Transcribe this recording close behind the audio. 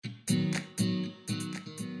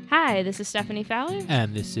Hi, this is Stephanie Fowler.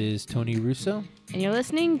 And this is Tony Russo. And you're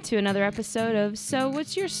listening to another episode of So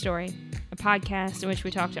What's Your Story? A podcast in which we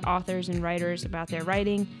talk to authors and writers about their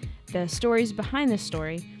writing, the stories behind the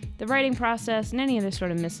story, the writing process, and any other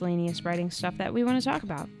sort of miscellaneous writing stuff that we want to talk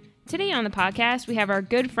about. Today on the podcast, we have our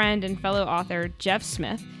good friend and fellow author, Jeff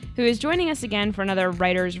Smith, who is joining us again for another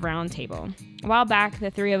Writers Roundtable. A while back, the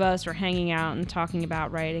three of us were hanging out and talking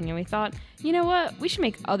about writing, and we thought, you know what, we should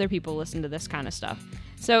make other people listen to this kind of stuff.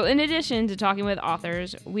 So in addition to talking with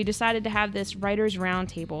authors, we decided to have this Writers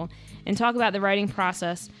Roundtable and talk about the writing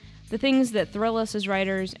process, the things that thrill us as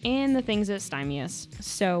writers, and the things that stymie us.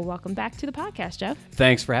 So welcome back to the podcast, Jeff.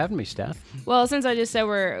 Thanks for having me, Steph. Well, since I just said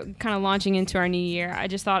we're kind of launching into our new year, I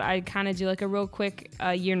just thought I'd kind of do like a real quick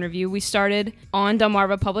year in review. We started on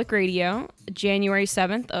Delmarva Public Radio, January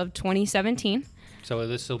 7th of 2017. So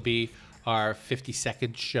this will be our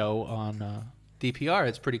 52nd show on DPR.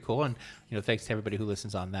 It's pretty cool, and thanks to everybody who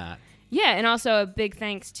listens on that. Yeah, and also a big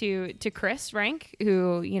thanks to Chris Rank,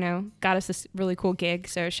 who, got us this really cool gig,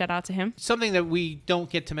 so shout out to him. Something that we don't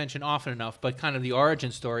get to mention often enough, but kind of the origin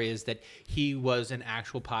story is that he was an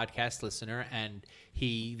actual podcast listener, and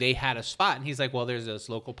they had a spot, and he's like, well, there's this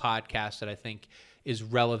local podcast that I think is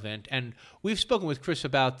relevant. And we've spoken with Chris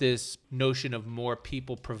about this notion of more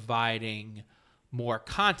people providing more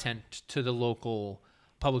content to the local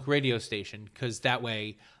public radio station, because that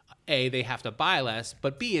way, A, they have to buy less,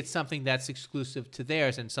 but B, it's something that's exclusive to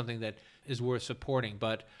theirs and something that is worth supporting.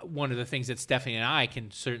 But one of the things that Stephanie and I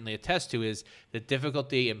can certainly attest to is the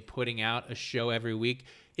difficulty in putting out a show every week.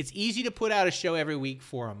 It's easy to put out a show every week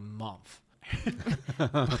for a month.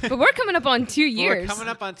 But we're coming up on 2 years. We're coming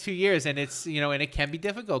up on 2 years, and it's, and it can be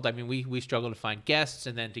difficult. I mean, we struggle to find guests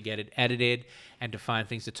and then to get it edited and to find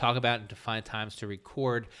things to talk about and to find times to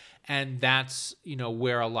record. And that's,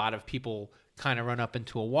 where a lot of people kind of run up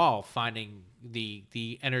into a wall, finding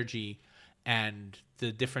the energy and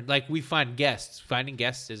the different, like we find guests. Finding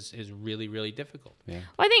guests is really, really difficult. Yeah.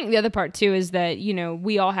 Well, I think the other part too is that,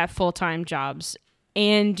 we all have full-time jobs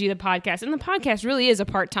and do the podcast. And the podcast really is a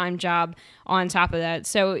part-time job on top of that.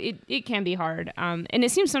 So it can be hard. And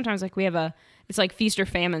it seems sometimes like it's like feast or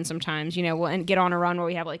famine sometimes, we'll get on a run where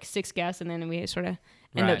we have like 6 guests and then we sort of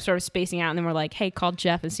end up sort of spacing out. And then we're like, hey, call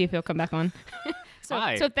Jeff and see if he'll come back on.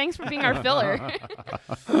 So thanks for being our filler.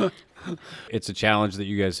 It's a challenge that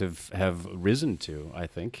you guys have risen to, I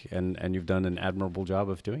think, and you've done an admirable job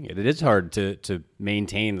of doing it. It is hard to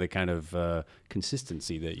maintain the kind of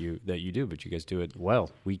consistency that you do, but you guys do it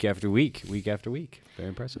well, week after week. Very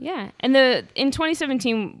impressive. Yeah, and in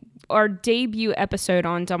 2017, our debut episode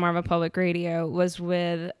on Delmarva Public Radio was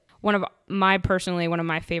with one of my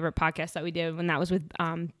favorite podcasts that we did, when that was with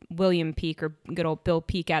William Peak, or good old Bill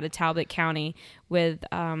Peak out of Talbot County. We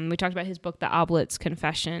talked about his book, The Oblitz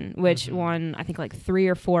Confession, which won, I think, like 3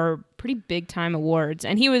 or 4 pretty big time awards.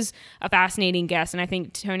 And he was a fascinating guest. And I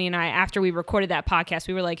think Tony and I, after we recorded that podcast,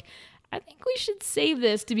 we were like, I think we should save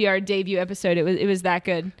this to be our debut episode. It was that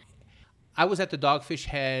good. I was at the Dogfish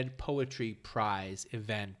Head Poetry Prize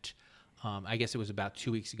event. I guess it was about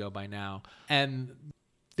 2 weeks ago by now. And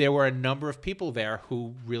there were a number of people there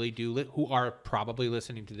who really who are probably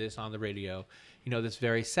listening to this on the radio, this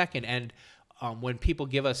very second. And when people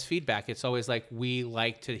give us feedback, it's always like, we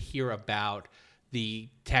like to hear about the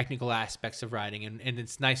technical aspects of writing. And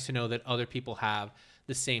it's nice to know that other people have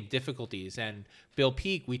the same difficulties. And Bill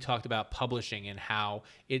Peak, we talked about publishing and how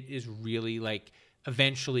it is really like,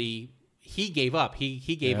 eventually he gave up. He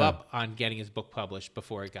gave up on getting his book published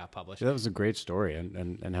before it got published. Yeah, that was a great story,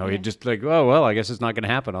 and how he just like, oh, well, I guess it's not going to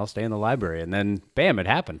happen. I'll stay in the library. And then, bam, it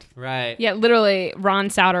happened. Right. Yeah, literally,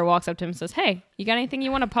 Ron Souter walks up to him and says, hey, you got anything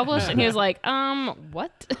you want to publish? And he was like,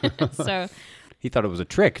 what? So he thought it was a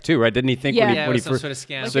trick too, right? Didn't he think Yeah. when he some first, sort of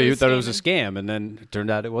scam. so you thought it was a scam, and then it turned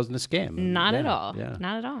out it wasn't a scam. Not at all. Yeah.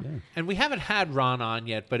 Not at all. Yeah. And we haven't had Ron on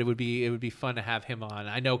yet, but it would be fun to have him on.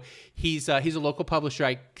 I know he's a local publisher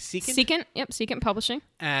at Secant. Secant Publishing.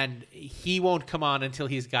 And he won't come on until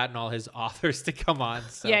he's gotten all his authors to come on.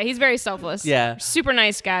 So. Yeah, he's very selfless. Yeah. Super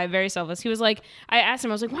nice guy, very selfless. He was like, I asked him,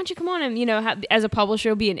 I was like, why don't you come on and, as a publisher,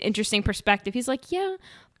 it'll be an interesting perspective. He's like, yeah,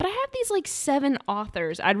 but I have these like 7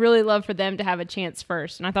 authors. I'd really love for them to have a chance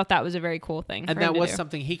first. And I thought that was a very cool thing. And that was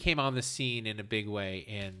something, he came on the scene in a big way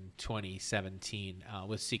in 2017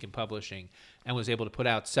 with Secant Publishing, and was able to put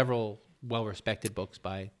out several well-respected books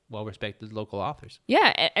by well-respected local authors.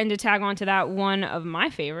 Yeah, and to tag on to that, one of my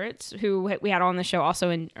favorites, who we had on the show also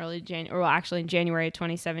in in January of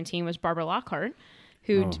 2017, was Barbara Lockhart,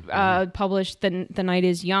 who published The Night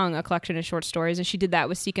Is Young, a collection of short stories, and she did that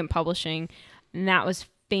with Secant Publishing, and that was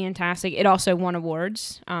fantastic. It also won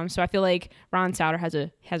awards. So I feel like Ron Souter has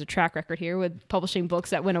a track record here with publishing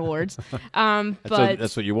books that win awards.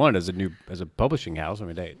 That's what you want as a publishing house. I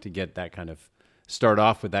mean, to get that kind of start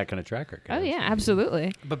off with that kind of track record. Oh yeah,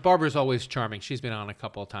 absolutely. But Barbara's always charming. She's been on a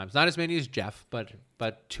couple of times, not as many as Jeff, but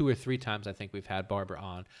 2 or 3 times I think we've had Barbara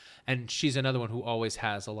on, and she's another one who always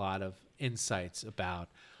has a lot of insights about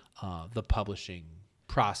the publishing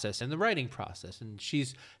process and the writing process, and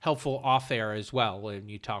she's helpful off air as well. When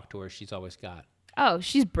you talk to her, she's always got. Oh,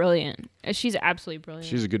 she's brilliant. She's absolutely brilliant.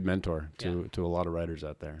 She's a good mentor to a lot of writers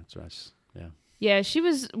out there. It's nice. Yeah. Yeah, she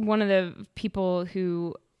was one of the people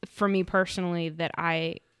who, for me personally, that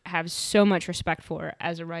I have so much respect for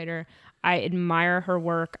as a writer. I admire her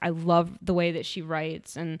work. I love the way that she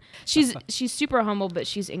writes, and she's super humble, but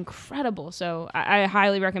she's incredible. So I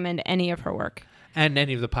highly recommend any of her work. And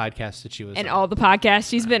any of the podcasts that she was and on. all the podcasts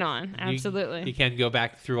she's been on. Absolutely. You can go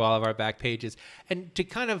back through all of our back pages. And to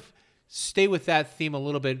kind of stay with that theme a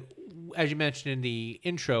little bit, as you mentioned in the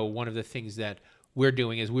intro, one of the things that we're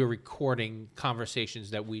doing is we're recording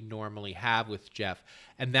conversations that we normally have with Jeff.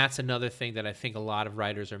 And that's another thing that I think a lot of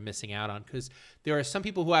writers are missing out on, because there are some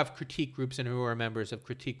people who have critique groups and who are members of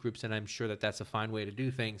critique groups, and I'm sure that that's a fine way to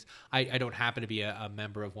do things. I don't happen to be a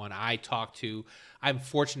member of one. I'm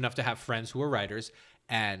fortunate enough to have friends who are writers,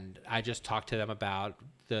 and I just talk to them about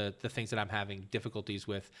the things that I'm having difficulties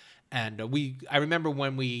with. And I remember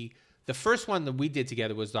when the first one that we did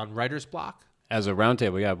together was on Writer's Block. As a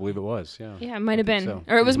roundtable, yeah, I believe it was. Yeah, yeah, it might have been, so.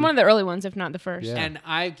 Or it was one of the early ones, if not the first. Yeah. And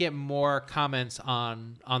I get more comments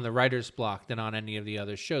on the Writer's Block than on any of the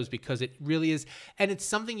other shows, because it really is, and it's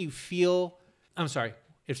something you feel. I'm sorry,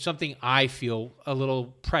 it's something I feel a little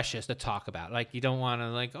precious to talk about. Like, you don't want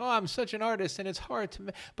to I'm such an artist and it's hard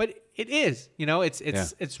to, but it is.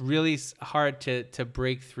 It's really hard to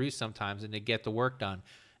break through sometimes and to get the work done,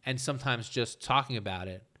 and sometimes just talking about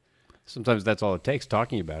it. Sometimes that's all it takes,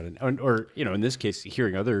 talking about it. Or, in this case,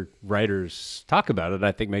 hearing other writers talk about it,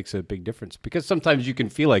 I think makes a big difference. Because sometimes you can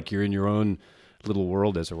feel like you're in your own little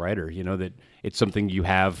world as a writer, that it's something you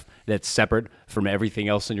have that's separate from everything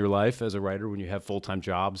else in your life as a writer when you have full-time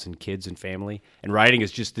jobs and kids and family. And writing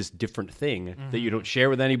is just this different thing that you don't share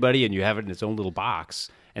with anybody, and you have it in its own little box.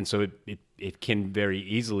 And so it can very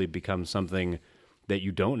easily become something that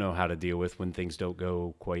you don't know how to deal with when things don't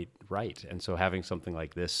go quite right. And so having something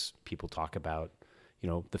like this, people talk about,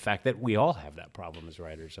 the fact that we all have that problem as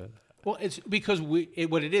writers. Well, it's because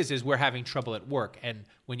what it is we're having trouble at work. And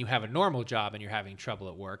when you have a normal job and you're having trouble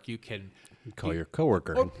at work, you can call your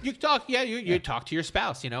coworker. Or you talk, you talk to your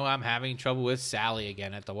spouse. I'm having trouble with Sally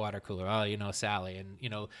again at the water cooler. Oh, Sally.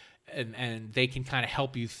 And, and they can kind of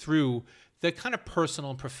help you through the kind of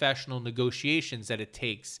personal and professional negotiations that it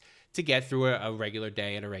takes to get through a regular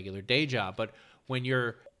day at a regular day job. But when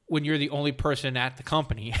you're the only person at the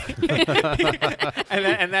company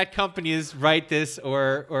and that company is write this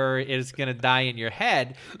or is going to die in your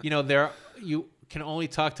head, you can only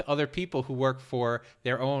talk to other people who work for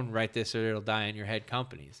their own write this or it'll die in your head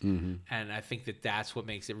companies. Mm-hmm. And I think that's what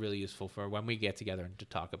makes it really useful for when we get together and to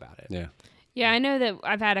talk about it. Yeah. Yeah, I know that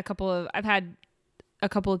I've had a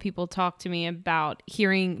couple of people talk to me about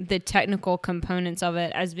hearing the technical components of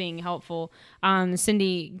it as being helpful.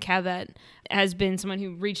 Cindy Cavett has been someone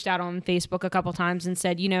who reached out on Facebook a couple times and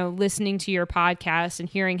said, listening to your podcast and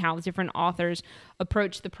hearing how different authors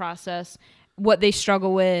approach the process, what they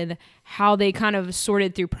struggle with, how they kind of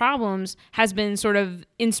sorted through problems has been sort of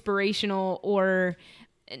inspirational, or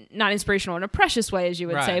not inspirational in a precious way, as you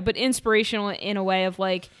would say, but inspirational in a way of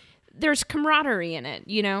there's camaraderie in it.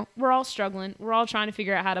 We're all struggling. We're all trying to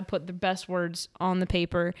figure out how to put the best words on the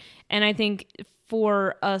paper. And I think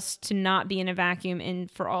for us to not be in a vacuum, and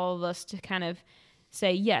for all of us to kind of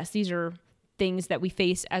say, yes, these are things that we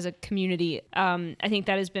face as a community. I think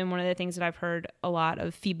that has been one of the things that I've heard a lot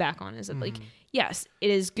of feedback on, is that yes, it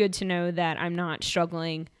is good to know that I'm not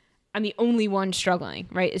struggling. I'm the only one struggling,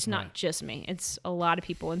 right? It's not just me. It's a lot of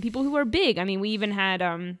people, and people who are big. I mean, we even had,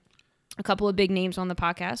 a couple of big names on the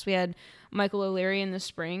podcast. We had Michael O'Leary in the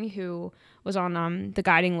spring, who was on The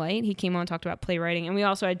Guiding Light. He came on and talked about playwriting. And we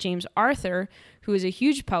also had James Arthur, who is a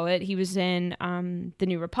huge poet. He was in The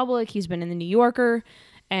New Republic. He's been in The New Yorker.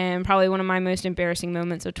 And probably one of my most embarrassing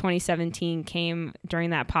moments of 2017 came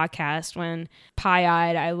during that podcast when,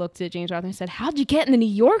 pie-eyed, I looked at James Arthur and said, "How'd you get in The New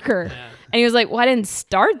Yorker?" Yeah. And he was like, "Well, I didn't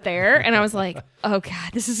start there." And I was like, oh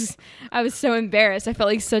God, I was so embarrassed. I felt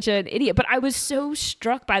like such an idiot. But I was so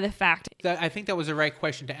struck by the fact. I think that was the right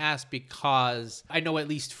question to ask, because I know, at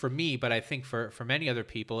least for me, but I think for many other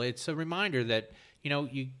people, it's a reminder that,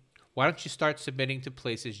 why don't you start submitting to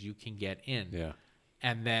places you can get in? Yeah.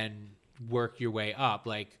 And then work your way up.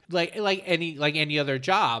 Like any other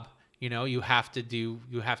job, you have to do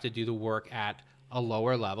the work at a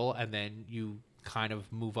lower level, and then you kind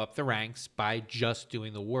of move up the ranks by just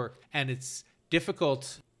doing the work. And it's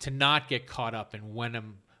difficult to not get caught up in when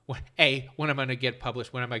am I going to get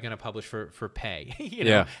published? When am I going to publish for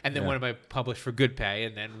pay? And then when am I published for good pay?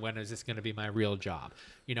 And then when is this going to be my real job?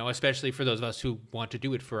 Especially for those of us who want to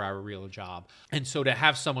do it for our real job. And so to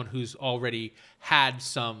have someone who's already had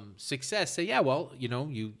some success say, yeah, well,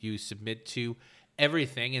 you submit to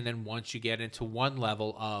everything, and then once you get into one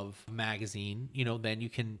level of magazine, then you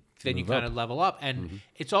kind of level up. And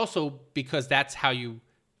it's also because that's how you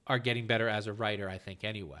are getting better as a writer, I think,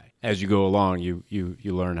 anyway. As you go along, you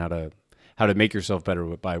learn how to make yourself better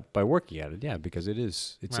by working at it. Yeah, because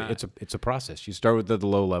it's a process. You start with the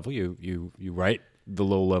low level. You write the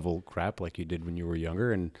low level crap like you did when you were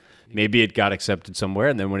younger, and maybe it got accepted somewhere,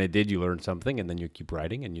 and then when it did, you learn something, and then you keep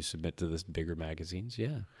writing and you submit to this bigger magazines.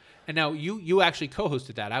 Yeah. And now you actually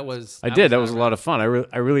co-hosted that. I did. That was a lot of fun.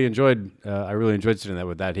 I really enjoyed sitting there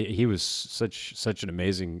with that. He was such an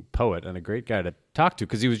amazing poet and a great guy to talk to,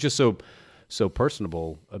 because he was just so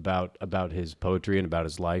personable about his poetry and about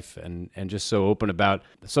his life, and just so open about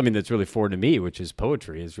something that's really foreign to me, which is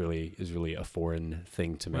poetry is really a foreign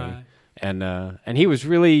thing to me. Right. And he was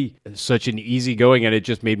really such an easygoing, and it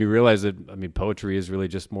just made me realize that poetry is really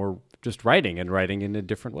just writing, and writing in a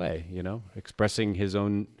different way, expressing his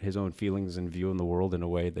own feelings and view in the world in a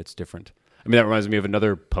way that's different. That reminds me of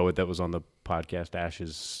another poet that was on the podcast,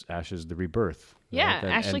 Ashes the Rebirth. Yeah,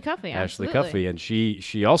 right? Ashley Cuffey. Ashley Cuffey, and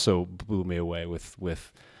she also blew me away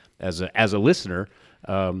with as a listener,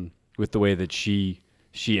 with the way that she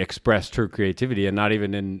expressed her creativity, and not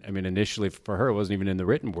even initially for her, it wasn't even in the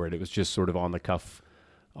written word. It was just sort of on the cuff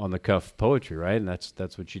poetry, right? And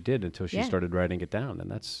that's what she did until she started writing it down.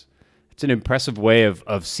 And it's an impressive way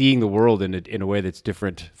of seeing the world in a way that's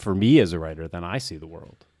different for me as a writer than I see the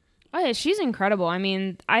world. Oh yeah, she's incredible.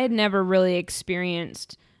 I had never really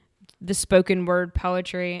experienced the spoken word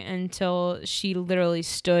poetry until she literally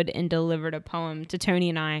stood and delivered a poem to Tony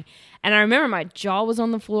and I. And I remember my jaw was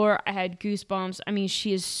on the floor. I had goosebumps.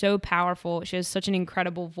 She is so powerful. She has such an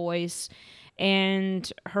incredible voice, and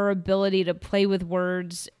her ability to play with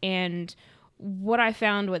words. And what I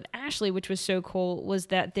found with Ashley, which was so cool, was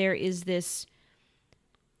that there is this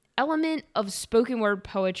element of spoken word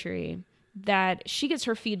poetry that she gets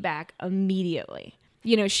her feedback immediately.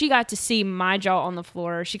 She got to see my jaw on the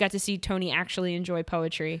floor. She got to see Tony actually enjoy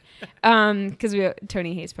poetry, because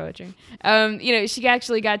Tony hates poetry. She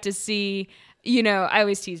actually got to see. I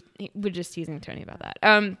always tease. We're just teasing Tony about that.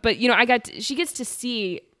 But she gets to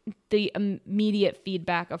see the immediate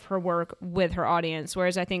feedback of her work with her audience.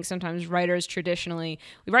 Whereas I think sometimes writers traditionally,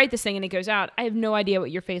 we write this thing and it goes out. I have no idea what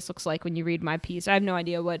your face looks like when you read my piece. I have no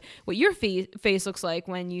idea what your face looks like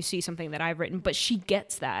when you see something that I've written, but she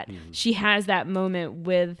gets that. Mm-hmm. She has that moment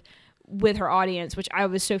with her audience, which I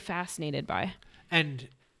was so fascinated by. And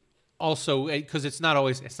also, because it's not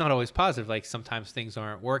always positive. Like sometimes things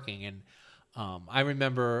aren't working. And I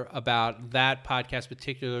remember about that podcast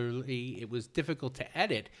particularly, it was difficult to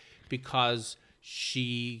edit because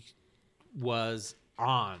she was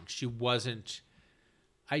on. She wasn't.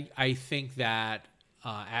 I think that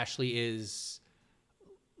Ashley is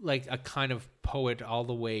like a kind of poet all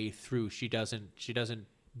the way through. She doesn't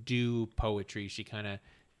do poetry. She kind of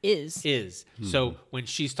is. Mm-hmm. So when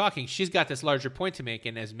she's talking, she's got this larger point to make,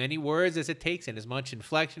 and as many words as it takes and as much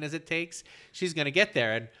inflection as it takes, she's going to get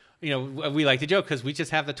there. And we like to joke because we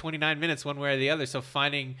just have the 29 minutes one way or the other. So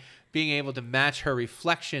being able to match her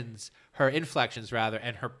inflections rather,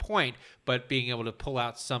 and her point, but being able to pull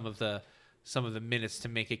out some of the minutes to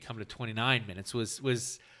make it come to 29 minutes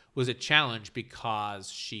was a challenge,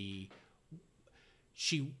 because she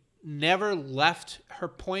never left her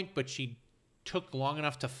point, but she took long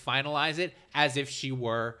enough to finalize it as if she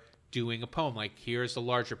were doing a poem. Like, here's the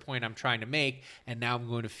larger point I'm trying to make, and now I'm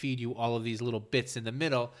going to feed you all of these little bits in the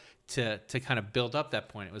middle to kind of build up that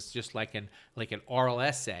point. It was just like an oral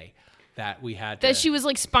essay that we had that she was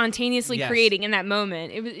like spontaneously creating in that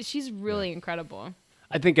moment. She's really incredible.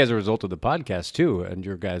 I think as a result of the podcast too, and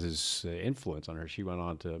your guys' influence on her, she went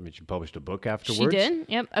on to. She published a book afterwards. She did.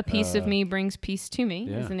 Yep, A Piece of Me Brings Peace to Me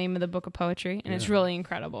is the name of the book of poetry, and it's really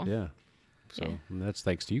incredible. Yeah. So that's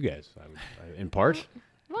thanks to you guys, in part.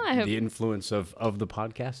 Well, I hope the influence of the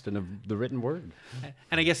podcast and of the written word.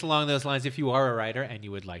 And I guess along those lines, if you are a writer and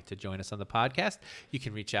you would like to join us on the podcast, you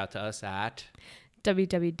can reach out to us at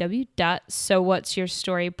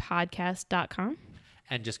www.sowhatsyourstorypodcast.com.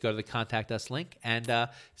 And just go to the Contact Us link and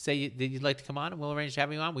say that you'd like to come on, and we'll arrange to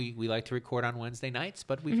have you on. We like to record on Wednesday nights,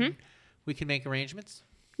 but we can make arrangements.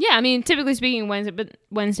 Yeah, I mean, typically speaking,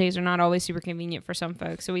 Wednesdays are not always super convenient for some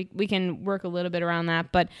folks, so we can work a little bit around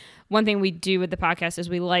that. But one thing we do with the podcast is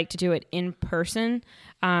we like to do it in person.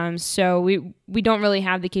 So we don't really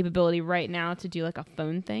have the capability right now to do like a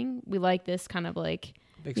phone thing. We like this kind of like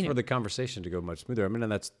Makes for the conversation to go much smoother. I mean,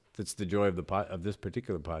 and that's the joy of of this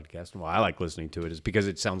particular podcast. And why I like listening to it is because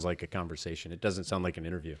it sounds like a conversation. It doesn't sound like an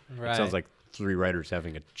interview. Right. It sounds like three writers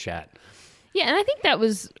having a chat. Yeah, and I think that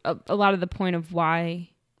was a lot of the point of why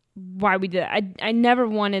we did it. I never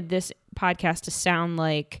wanted this podcast to sound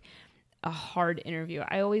like a hard interview.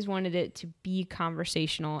 I always wanted it to be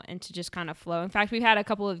conversational and to just kind of flow. In fact, we've had a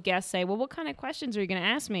couple of guests say, well, what kind of questions are you going to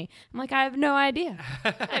ask me? I'm like, I have no idea.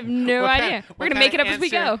 I have no idea. We're going to make it up as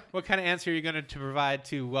we go. What kind of answer are you going to provide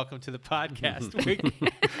to welcome to the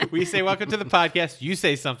podcast? we say welcome to the podcast, you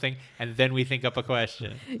say something, and then we think up a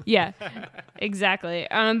question. Yeah, exactly.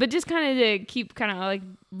 But just kind of to keep kind of like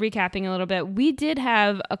recapping a little bit, we did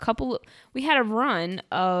have we had a run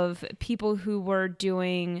of people who were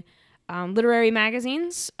doing literary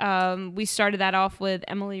magazines. We started that off with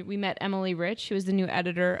Emily. We met Emily Rich, who is the new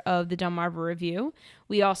editor of the Delmarva Review.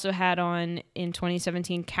 We also had on in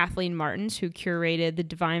 2017 Kathleen Martins, who curated the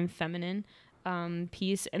Divine Feminine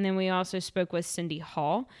piece, and then we also spoke with Cindy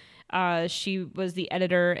Hall. She was the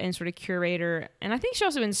editor and sort of curator, and I think she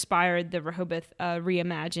also inspired the Rehoboth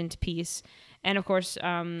Reimagined piece. And of course,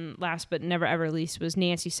 last but never ever least was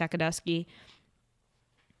Nancy Sakadusky,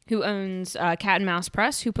 who owns Cat and Mouse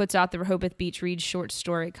Press, who puts out the Rehoboth Beach Reads short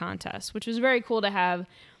story contest, which was very cool to have.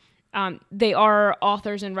 They are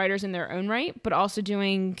authors and writers in their own right, but also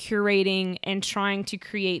doing curating and trying to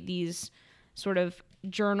create these sort of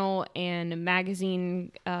journal and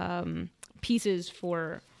magazine pieces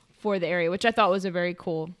for the area, which I thought was I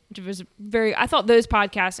thought those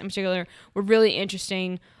podcasts in particular were really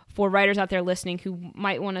interesting for writers out there listening who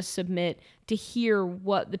might want to submit to hear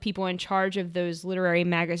what the people in charge of those literary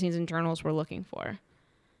magazines and journals were looking for.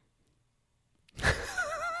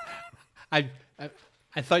 I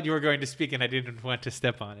thought you were going to speak and I didn't want to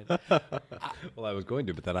step on it. Well, I was going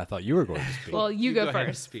to, but then I thought you were going to speak. Well, you go ahead and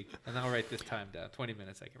first. speak, and I'll write this time down. 20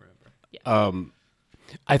 minutes, I can remember. Yeah.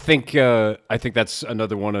 I think that's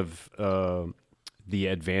another one of the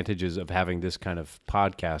advantages of having this kind of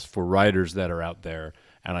podcast for writers that are out there.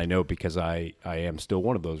 And I know because I am still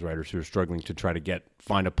one of those writers who are struggling to try to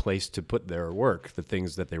find a place to put their work, the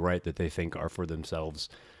things that they write that they think are for themselves,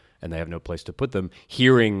 and they have no place to put them.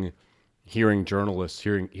 Hearing journalists,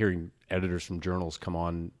 hearing editors from journals come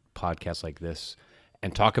on podcasts like this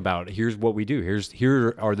and talk about, here's what we do.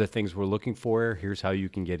 Here are the things we're looking for. Here's how you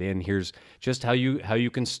can get in. Here's just how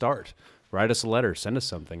you can start. Write us a letter. Send us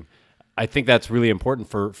something. I think that's really important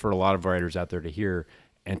for a lot of writers out there to hear.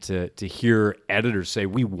 And to hear editors say,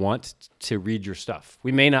 we want to read your stuff.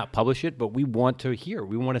 We may not publish it, but we want to hear.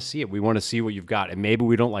 We want to see it. We want to see what you've got. And maybe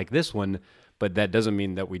we don't like this one, but that doesn't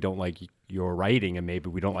mean that we don't like your writing. And maybe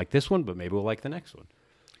we don't like this one, but maybe we'll like the next one.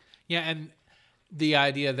 Yeah, and the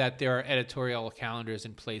idea that there are editorial calendars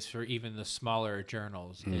in place for even the smaller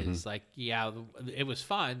journals is like, yeah, it was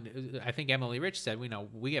fun. I think Emily Rich said,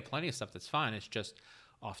 we get plenty of stuff that's fun. It's just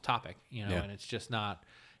off topic, and it's just not...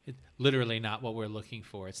 It's literally not what we're looking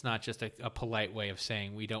for. It's not just a polite way of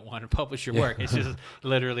saying we don't want to publish your work. It's just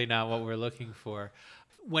literally not what we're looking for.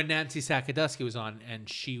 When Nancy Sakadusky was on and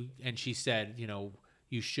she said,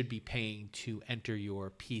 you should be paying to enter your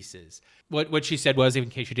pieces. What she said was, in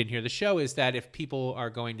case you didn't hear the show, is that if people are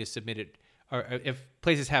going to submit it, or if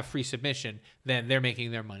places have free submission, then they're making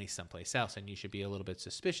their money someplace else, and you should be a little bit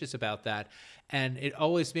suspicious about that. And it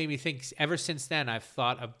always made me think, ever since then, I've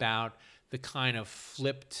thought about the kind of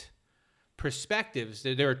flipped perspectives.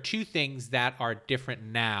 There are two things that are different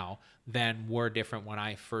now than were different when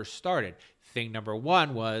I first started. Thing number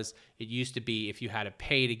one was, it used to be if you had to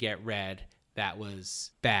pay to get read, that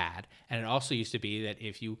was bad. And it also used to be that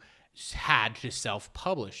if you had to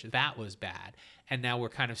self-publish, that was bad. And now we're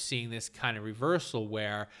kind of seeing this kind of reversal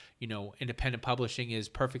where, independent publishing is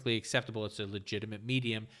perfectly acceptable. It's a legitimate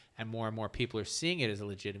medium, and more people are seeing it as a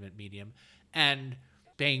legitimate medium. And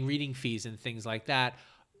paying reading fees and things like that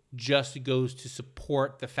just goes to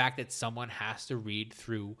support the fact that someone has to read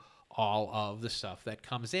through all of the stuff that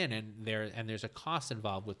comes in, and there's a cost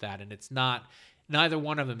involved with that, and it's not, neither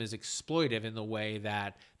one of them is exploitive in the way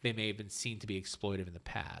that they may have been seen to be exploitive in the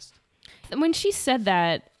past. When she said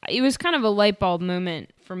that, it was kind of a light bulb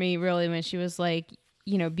moment for me, really, when she was like,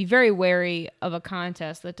 be very wary of a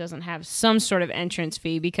contest that doesn't have some sort of entrance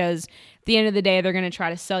fee, because at the end of the day, they're going to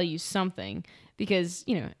try to sell you something. Because,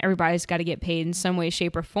 everybody's got to get paid in some way,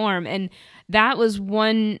 shape, or form. And that was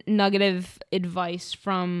one nugget of advice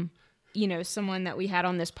from, someone that we had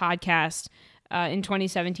on this podcast in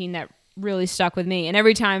 2017 that really stuck with me. And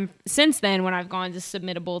every time since then, when I've gone to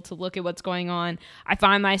Submittable to look at what's going on, I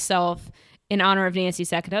find myself, in honor of Nancy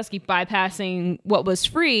Sakaduski, bypassing what was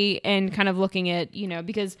free and kind of looking at,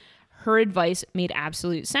 because her advice made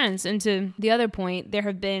absolute sense. And to the other point, there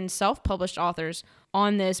have been self-published authors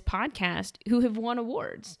on this podcast who have won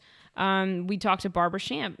awards. We talked to Barbara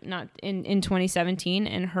Shamp in 2017,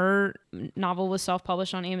 and her novel was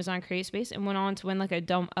self-published on Amazon CreateSpace and went on to win like a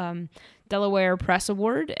Delaware Press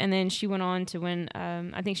Award. And then she went on to win,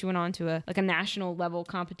 I think she went on to a national level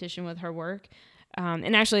competition with her work.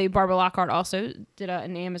 And actually, Barbara Lockhart also did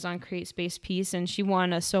an Amazon CreateSpace piece, and she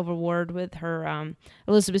won a silver award with her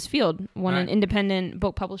Elizabeth Field, won an Independent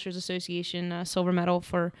Book Publishers Association silver medal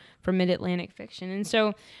for Mid-Atlantic fiction. And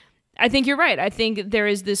so I think you're right. I think there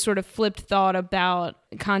is this sort of flipped thought about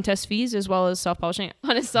contest fees as well as self-publishing.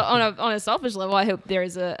 On a selfish level, I hope there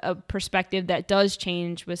is a perspective that does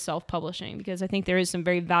change with self-publishing, because I think there is some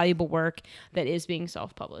very valuable work that is being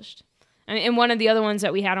self-published. And one of the other ones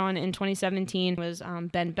that we had on in 2017 was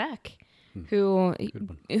Ben Beck, who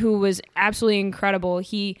was absolutely incredible.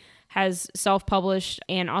 He has self-published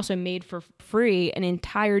and also made for free an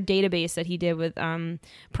entire database that he did with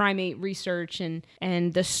primate research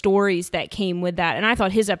and the stories that came with that. And I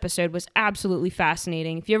thought his episode was absolutely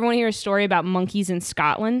fascinating. If you ever want to hear a story about monkeys in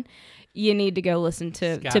Scotland, you need to go listen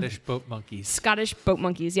to Scottish boat monkeys. Scottish boat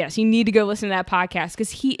monkeys, yes. You need to go listen to that podcast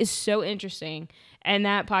because he is so interesting. And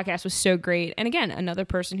that podcast was so great. And again, another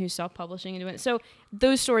person who's self-publishing and doing it. So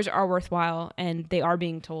those stories are worthwhile, and they are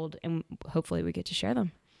being told, and hopefully we get to share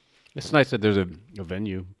them. It's nice that there's a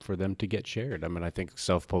venue for them to get shared. I mean, I think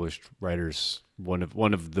self-published writers, one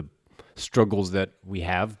of the struggles that we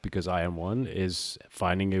have, because I am one, is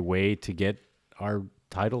finding a way to get our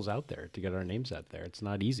titles out there, to get our names out there. It's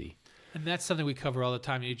not easy. And that's something we cover all the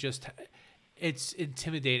time. It's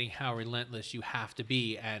intimidating how relentless you have to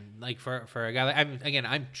be. And like for a guy,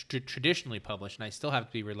 I'm traditionally published, and I still have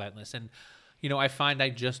to be relentless. And I find I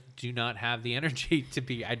just do not have the energy to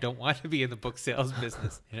be. I don't want to be in the book sales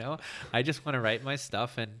business. I just want to write my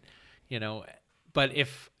stuff, and But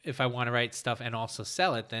if I want to write stuff and also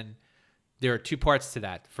sell it, then there are two parts to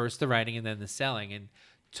that: first the writing, and then the selling. And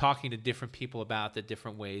talking to different people about the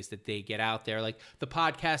different ways that they get out there. Like the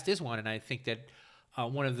podcast is one, and I think that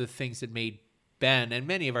one of the things that made Ben and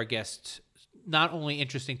many of our guests not only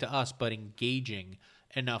interesting to us, but engaging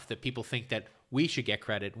enough that people think that we should get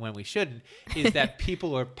credit when we shouldn't, is that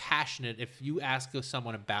people are passionate. If you ask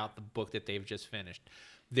someone about the book that they've just finished,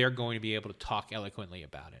 they're going to be able to talk eloquently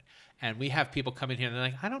about it. And we have people come in here and they're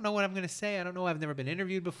like, I don't know what I'm going to say. I don't know. I've never been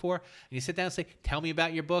interviewed before. And you sit down and say, tell me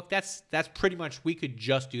about your book. That's pretty much, we could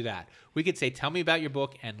just do that. We could say, tell me about your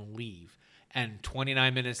book, and leave. And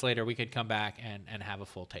 29 minutes later, we could come back and have a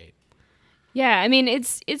full tape. Yeah, I mean,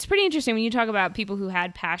 it's pretty interesting when you talk about people who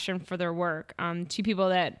had passion for their work. Two people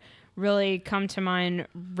that really come to mind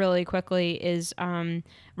really quickly is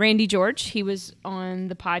Randy George. He was on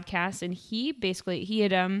the podcast, and he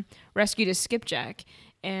had rescued a skipjack,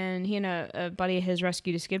 and he and a buddy of his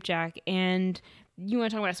rescued a skipjack. And you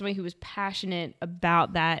want to talk about somebody who was passionate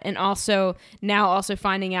about that, and also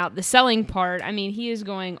finding out the selling part. I mean, he is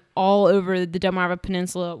going all over the Delmarva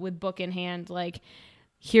Peninsula with book in hand, like,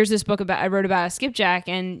 here's this book I wrote about a skipjack,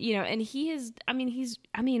 and and he is.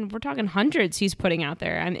 We're talking hundreds he's putting out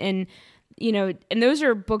there, and those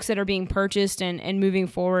are books that are being purchased and moving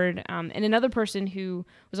forward. And another person who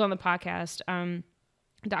was on the podcast,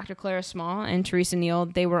 Dr. Clara Small and Teresa Neal,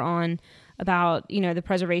 they were on about the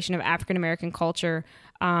preservation of African American culture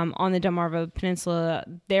on the Delmarva Peninsula.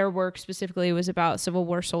 Their work specifically was about Civil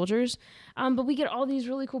War soldiers, but we get all these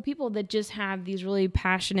really cool people that just have these really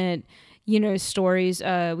passionate stories.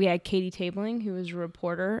 We had Katie Tabling, who was a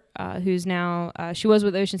reporter, who's now, she was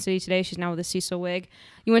with Ocean City Today. She's now with the Cecil Whig.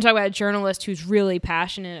 You want to talk about a journalist who's really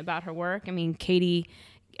passionate about her work. I mean, Katie,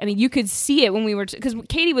 you could see it when we were, because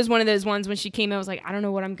Katie was one of those ones when she came in, I was like, I don't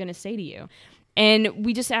know what I'm going to say to you. And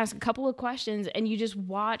we just asked a couple of questions, and you just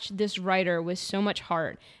watch this writer with so much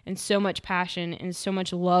heart and so much passion and so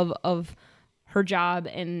much love of her job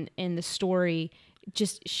and the story.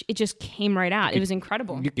 It just came right out. It was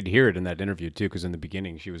incredible. You could hear it in that interview too, because in the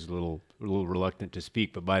beginning she was a little reluctant to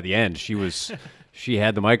speak, but by the end she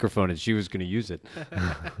had the microphone and she was going to use it.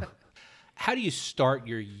 How do you start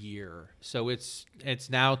your year? So it's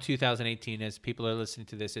now 2018. As people are listening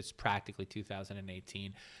to this, it's practically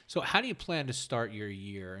 2018. So how do you plan to start your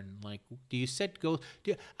year? And do you set goals?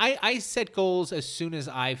 I set goals as soon as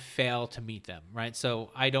I fail to meet them, right? So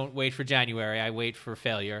I don't wait for January. I wait for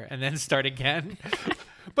failure and then start again.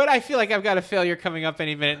 But I feel like I've got a failure coming up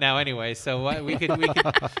any minute now anyway, so we could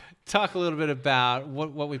talk a little bit about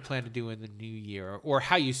what we plan to do in the new year, or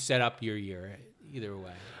how you set up your year, either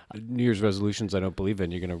way. New Year's resolutions, I don't believe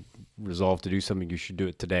in. You're going to resolve to do something, you should do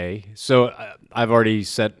it today. So I've already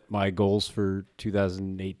set my goals for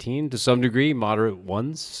 2018 to some degree, moderate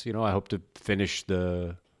ones. You know, I hope to finish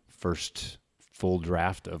the first full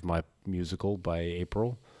draft of my musical by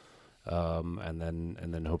April. And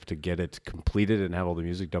then hope to get it completed and have all the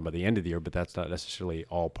music done by the end of the year. But that's not necessarily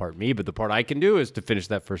all part me. But the part I can do is to finish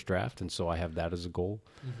that first draft, and so I have that as a goal.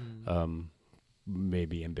 Mm-hmm.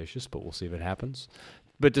 Maybe ambitious, but we'll see if it happens.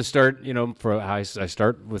 But to start, you know, for how I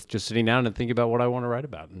start with just sitting down and thinking about what I want to write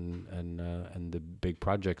about and the big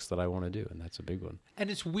projects that I want to do, and that's a big one.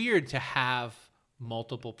 And it's weird to have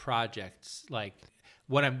multiple projects, like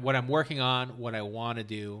what I'm working on, what I want to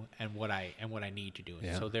do, and what I need to do.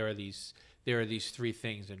 Yeah. So there are these three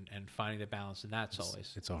things, and finding the balance, and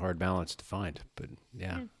it's a hard balance to find. But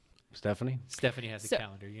yeah. Stephanie has a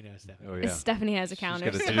calendar. You know Stephanie. Oh, yeah. Stephanie has a calendar.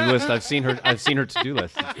 She's got a to-do list. I've seen her to-do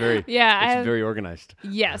list. It's very very organized.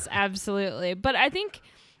 Yes, absolutely. But I think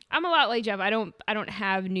I'm a lot like Jeff. I don't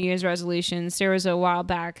have New Year's resolutions. There was a while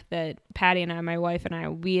back that Patty and I, my wife and I,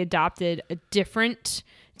 we adopted a different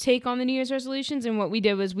take on the New Year's resolutions, and what we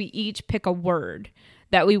did was we each pick a word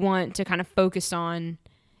that we want to kind of focus on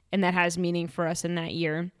and that has meaning for us in that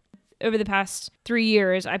year. Over the past 3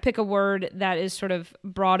 years, I pick a word that is sort of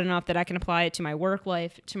broad enough that I can apply it to my work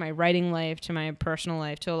life, to my writing life, to my personal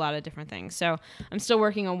life, to a lot of different things. So I'm still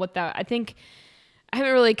working on what that, I think I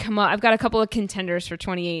haven't really come up. I've got a couple of contenders for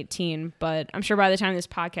 2018, but I'm sure by the time this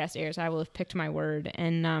podcast airs, I will have picked my word.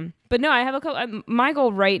 And but no, I have a couple. My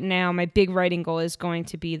goal right now, my big writing goal, is going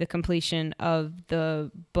to be the completion of the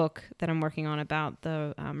book that I'm working on about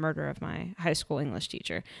the murder of my high school English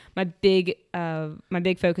teacher. My big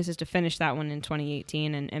focus is to finish that one in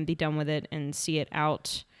 2018 and be done with it and see it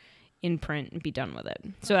out in print and be done with it,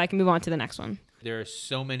 so I can move on to the next one. There are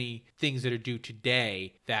so many things that are due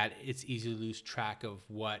today that it's easy to lose track of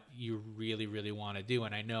what you really, really want to do.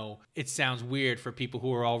 And I know it sounds weird for people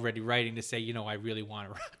who are already writing to say, you know, I really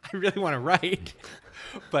want to write.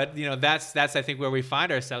 But, you know, that's I think where we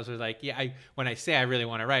find ourselves. We're like, yeah, when I say I really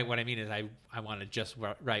want to write, what I mean is I want to just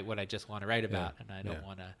write what I just want to write about, and I don't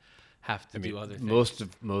want to have to do other things.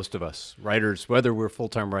 Most of us writers, whether we're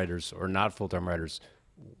full-time writers or not full-time writers,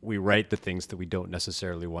 we write the things that we don't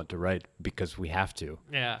necessarily want to write because we have to.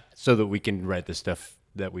 Yeah. So that we can write the stuff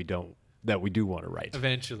that we do want to write.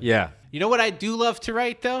 Eventually. Yeah. You know what I do love to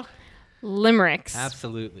write, though? Limericks.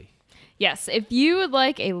 Absolutely. Yes. If you would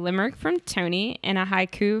like a limerick from Tony and a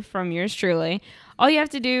haiku from yours truly, all you have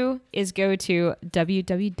to do is go to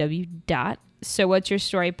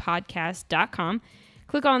www.sowhatsyourstorypodcast.com.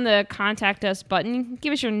 Click on the Contact Us button.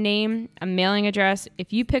 Give us your name, a mailing address.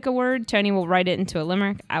 If you pick a word, Tony will write it into a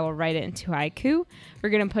limerick. I will write it into haiku. We're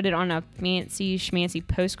going to put it on a fancy schmancy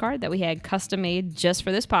postcard that we had custom made just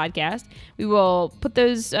for this podcast. We will put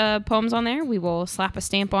those poems on there. We will slap a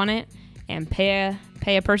stamp on it and pay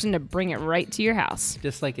a person to bring it right to your house.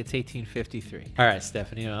 Just like it's 1853. All right,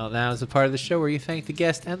 Stephanie. Well, now is the part of the show where you thank the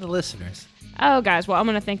guest and the listeners. Oh, guys. Well, I'm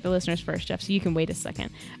going to thank the listeners first, Jeff, so you can wait a second.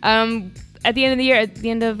 At the end of the year, at the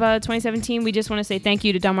end of 2017, we just want to say thank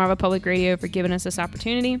you to Delmarva Public Radio for giving us this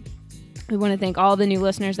opportunity. We want to thank all the new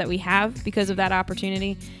listeners that we have because of that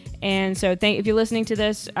opportunity. And so if you're listening to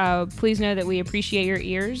this, please know that we appreciate your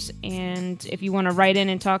ears. And if you want to write in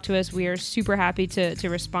and talk to us, we are super happy to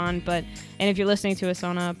respond. And if you're listening to us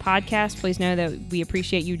on a podcast, please know that we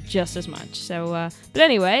appreciate you just as much. So, but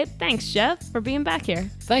anyway, thanks, Jeff, for being back here.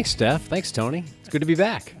 Thanks, Steph. Thanks, Tony. It's good to be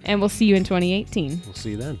back. And we'll see you in 2018. We'll see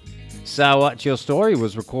you then. So What's Your Story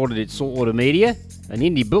was recorded at Saltwater Media, an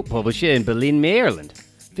indie book publisher in Berlin, Maryland.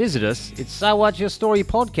 Visit us at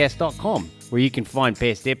sowhatsyourstorypodcast.com, where you can find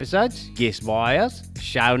past episodes, guest bios,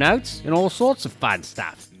 show notes, and all sorts of fun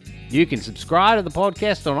stuff. You can subscribe to the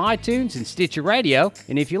podcast on iTunes and Stitcher Radio,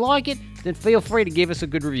 and if you like it, then feel free to give us a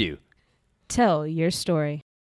good review. Tell your story.